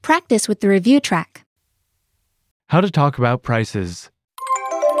practice with the review track. How to talk about prices.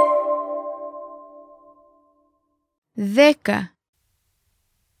 10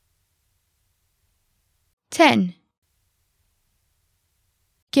 10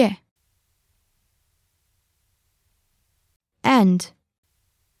 και and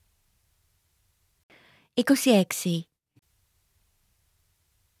 26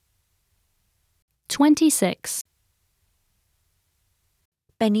 26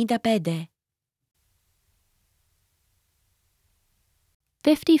 55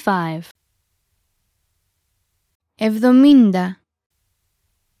 55 70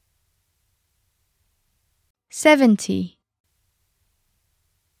 70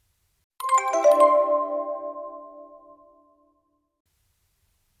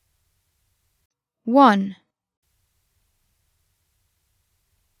 1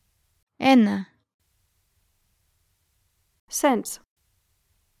 1 Cents.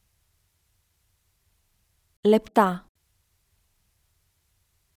 λεπτά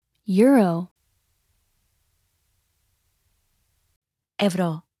Euro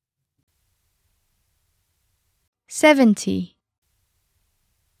ευρώ 70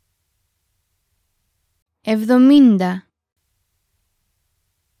 70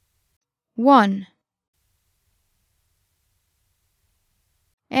 1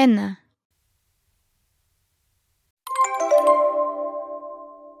 1